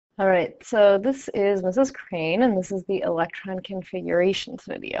All right, so this is Mrs. Crane, and this is the electron configurations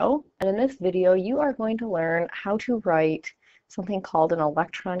video. And in this video, you are going to learn how to write something called an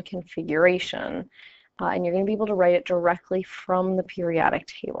electron configuration, and you're going to be able to write it directly from the periodic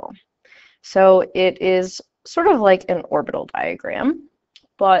table. So it is sort of like an orbital diagram,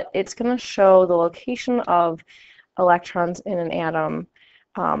 but it's going to show the location of electrons in an atom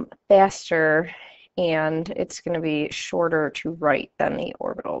faster, and it's going to be shorter to write than the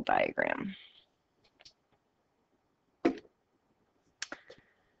orbital diagram.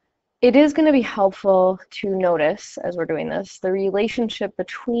 It is going to be helpful to notice, as we're doing this, the relationship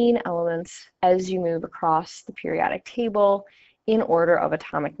between elements as you move across the periodic table in order of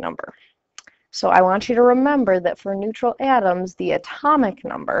atomic number. So I want you to remember that for neutral atoms, the atomic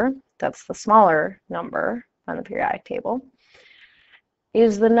number, that's the smaller number on the periodic table,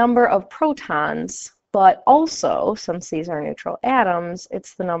 is the number of protons, but also, since these are neutral atoms,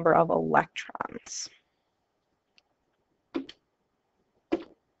 it's the number of electrons.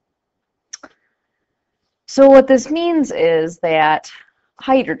 So what this means is that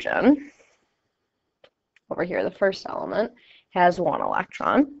hydrogen, over here, the first element, has 1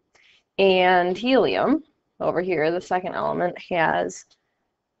 electron, and helium, over here, the second element, has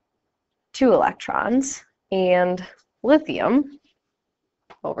 2 electrons, and lithium,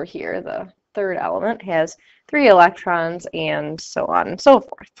 over here, the third element, has 3 electrons, and so on and so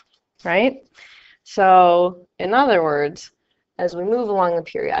forth, right? So, in other words, as we move along the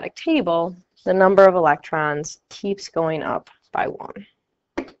periodic table, the number of electrons keeps going up by 1.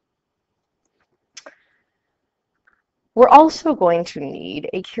 We're also going to need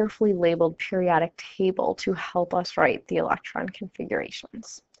a carefully labeled periodic table to help us write the electron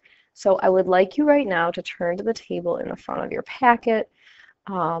configurations. So I would like you right now to turn to the table in the front of your packet,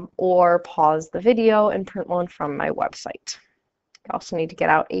 or pause the video and print one from my website. You also need to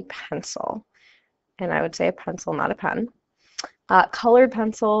get out a pencil, and I would say a pencil, not a pen. Colored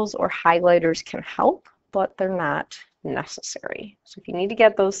pencils or highlighters can help, but they're not necessary. So if you need to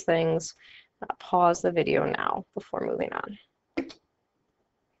get those things, pause the video now before moving on.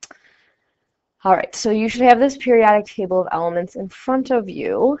 All right, so you should have this periodic table of elements in front of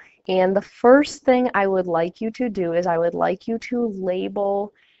you. And the first thing I would like you to do is I would like you to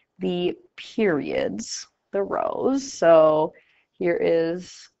label the periods, the rows. So here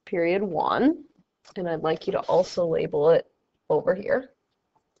is period 1, and I'd like you to also label it over here.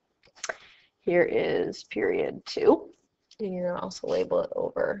 Here is period 2, and you're going to also label it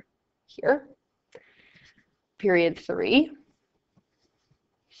over here. Period 3,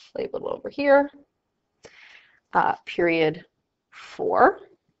 labeled over here. Period 4,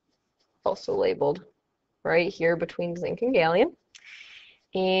 also labeled right here between zinc and gallium.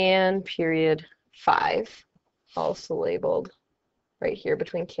 And period 5, also labeled right here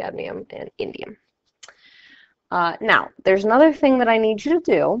between cadmium and indium. Now, there's another thing that I need you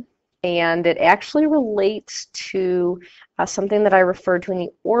to do, and it actually relates to something that I referred to in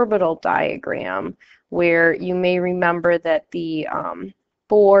the orbital diagram, where you may remember that the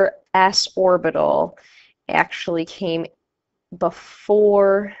 4s orbital actually came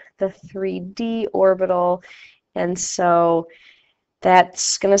before the 3d orbital, and so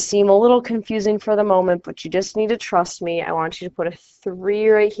that's going to seem a little confusing for the moment, but you just need to trust me. I want you to put a 3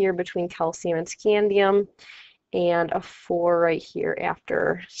 right here between calcium and scandium, and a 4 right here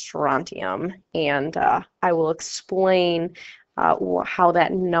after strontium, and I will explain how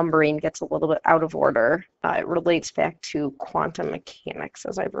that numbering gets a little bit out of order. It relates back to quantum mechanics,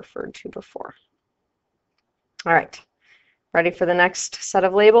 as I've referred to before. All right, ready for the next set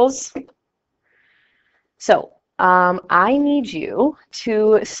of labels? So I need you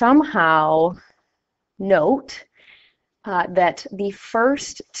to somehow note that the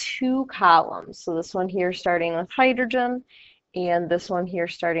first 2 columns, so this one here starting with hydrogen and this one here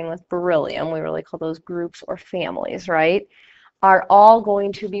starting with beryllium, we really call those groups or families, right, are all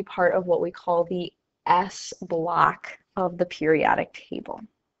going to be part of what we call the S block of the periodic table.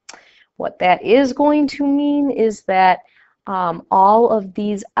 What that is going to mean is that all of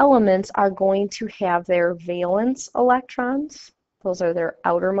these elements are going to have their valence electrons, those are their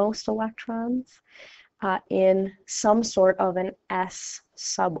outermost electrons, in some sort of an S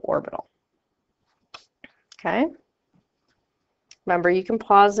suborbital. Okay? Remember, you can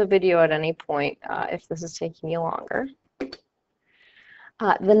pause the video at any point if this is taking you longer.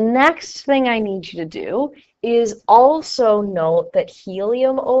 The next thing I need you to do is also note that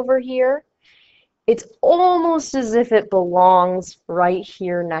helium over here, it's almost as if it belongs right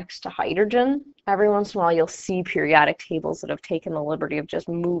here next to hydrogen. Every once in a while you'll see periodic tables that have taken the liberty of just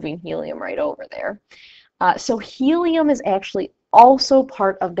moving helium right over there. So helium is actually also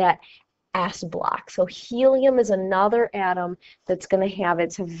part of that S block. So helium is another atom that's going to have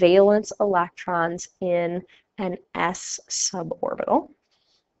its valence electrons in an S suborbital.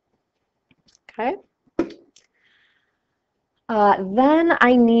 Okay. Then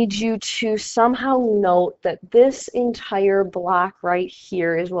I need you to somehow note that this entire block right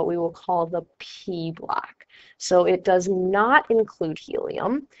here is what we will call the P block. So it does not include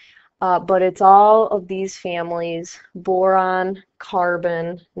helium, but it's all of these families: boron,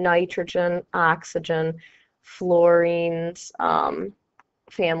 carbon, nitrogen, oxygen, fluorines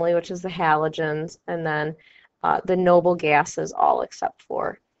family, which is the halogens, and then the noble gases, all except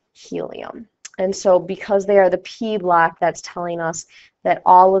for helium. And so because they are the P block, that's telling us that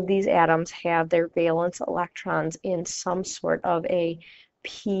all of these atoms have their valence electrons in some sort of a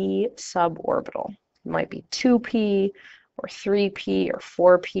P suborbital. It might be 2p or 3p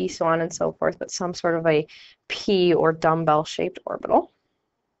or 4p, so on and so forth, but some sort of a P or dumbbell-shaped orbital.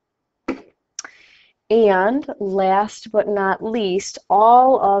 And last but not least,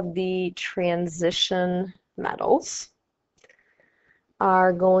 all of the transition metals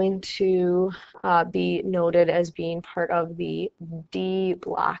are going to be noted as being part of the D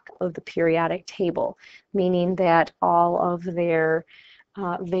block of the periodic table, meaning that all of their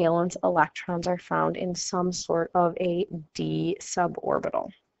valence electrons are found in some sort of a D suborbital.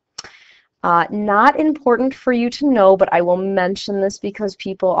 Not important for you to know, but I will mention this because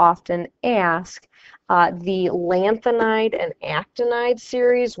people often ask. The lanthanide and actinide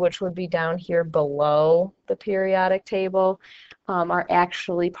series, which would be down here below the periodic table, are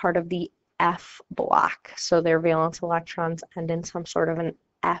actually part of the F block. So their valence electrons end in some sort of an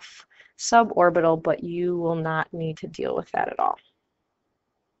F suborbital, but you will not need to deal with that at all.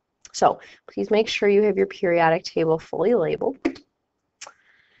 So please make sure you have your periodic table fully labeled.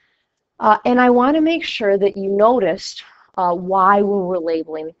 And I want to make sure that you noticed why we were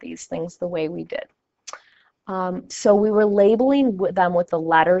labeling these things the way we did. So we were labeling them with the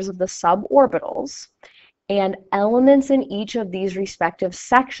letters of the suborbitals, and elements in each of these respective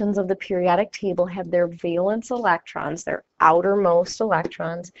sections of the periodic table have their valence electrons, their outermost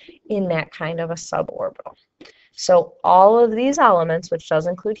electrons, in that kind of a suborbital. So all of these elements, which does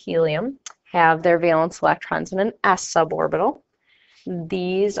include helium, have their valence electrons in an S suborbital.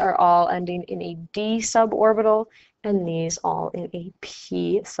 These are all ending in a D suborbital, and these all in a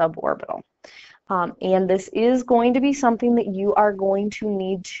P suborbital. And this is going to be something that you are going to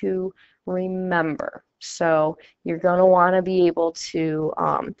need to remember. So you're going to want to be able to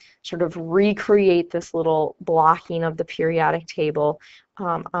sort of recreate this little blocking of the periodic table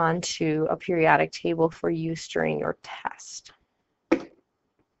onto a periodic table for use during your test.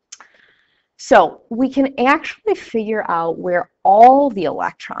 So we can actually figure out where all the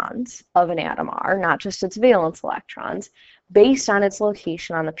electrons of an atom are, not just its valence electrons, based on its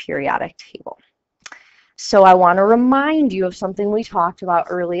location on the periodic table. So I want to remind you of something we talked about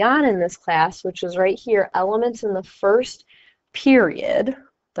early on in this class, which is right here: elements in the first period,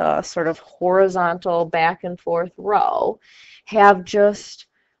 the sort of horizontal back and forth row, have just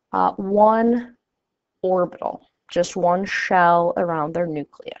one orbital, just one shell around their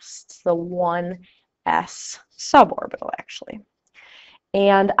nucleus. It's the 1s suborbital, actually.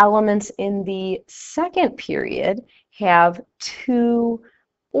 And elements in the second period have two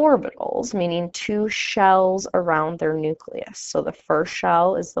orbitals, meaning two shells around their nucleus. So the first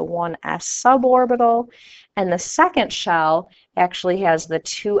shell is the 1s suborbital, and the second shell actually has the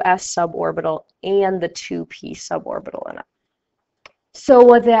 2s suborbital and the 2p suborbital in it. So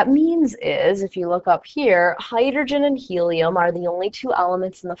what that means is, if you look up here, hydrogen and helium are the only two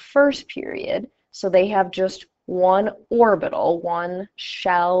elements in the first period, so they have just one orbital, one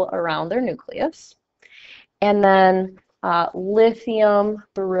shell around their nucleus. And then lithium,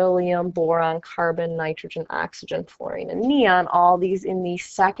 beryllium, boron, carbon, nitrogen, oxygen, fluorine, and neon, all these in the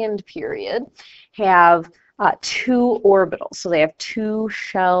second period, have two orbitals. So they have two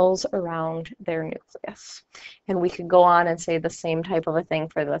shells around their nucleus. And we could go on and say the same type of a thing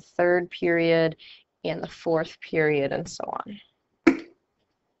for the third period and the fourth period and so on.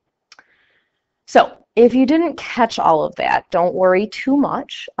 So if you didn't catch all of that, don't worry too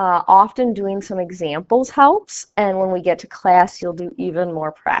much. Often doing some examples helps, and when we get to class, you'll do even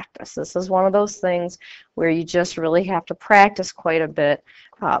more practice. This is one of those things where you just really have to practice quite a bit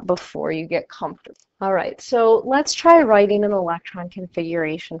before you get comfortable. All right, so let's try writing an electron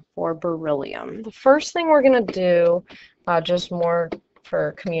configuration for beryllium. The first thing we're going to do, just more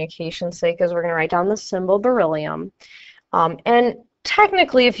for communication's sake, is we're going to write down the symbol beryllium. And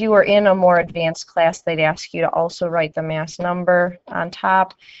technically, if you were in a more advanced class, they'd ask you to also write the mass number on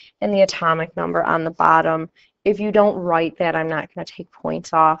top and the atomic number on the bottom. If you don't write that, I'm not going to take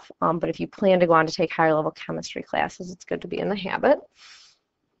points off, but if you plan to go on to take higher level chemistry classes, it's good to be in the habit.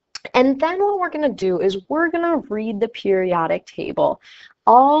 And then what we're going to do is we're going to read the periodic table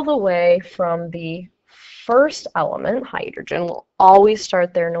all the way from the first element, hydrogen. We'll always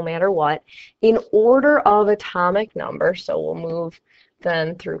start there no matter what, in order of atomic number. So we'll move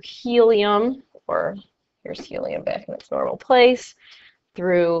then through helium, or here's helium back in its normal place,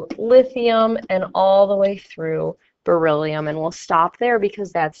 through lithium, and all the way through beryllium. And we'll stop there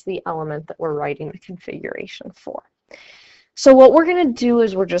because that's the element that we're writing the configuration for. So what we're going to do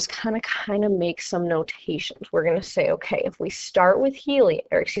is we're just kind of make some notations. We're going to say, okay, if we start with helium,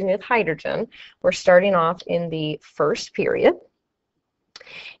 or excuse me, with hydrogen, we're starting off in the first period,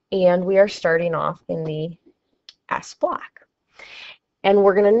 and we are starting off in the S block. And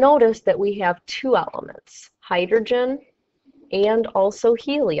we're going to notice that we have two elements, hydrogen and also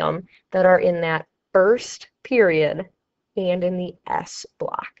helium, that are in that first period and in the S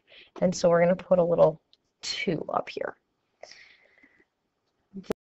block. And so we're going to put a little 2 up here.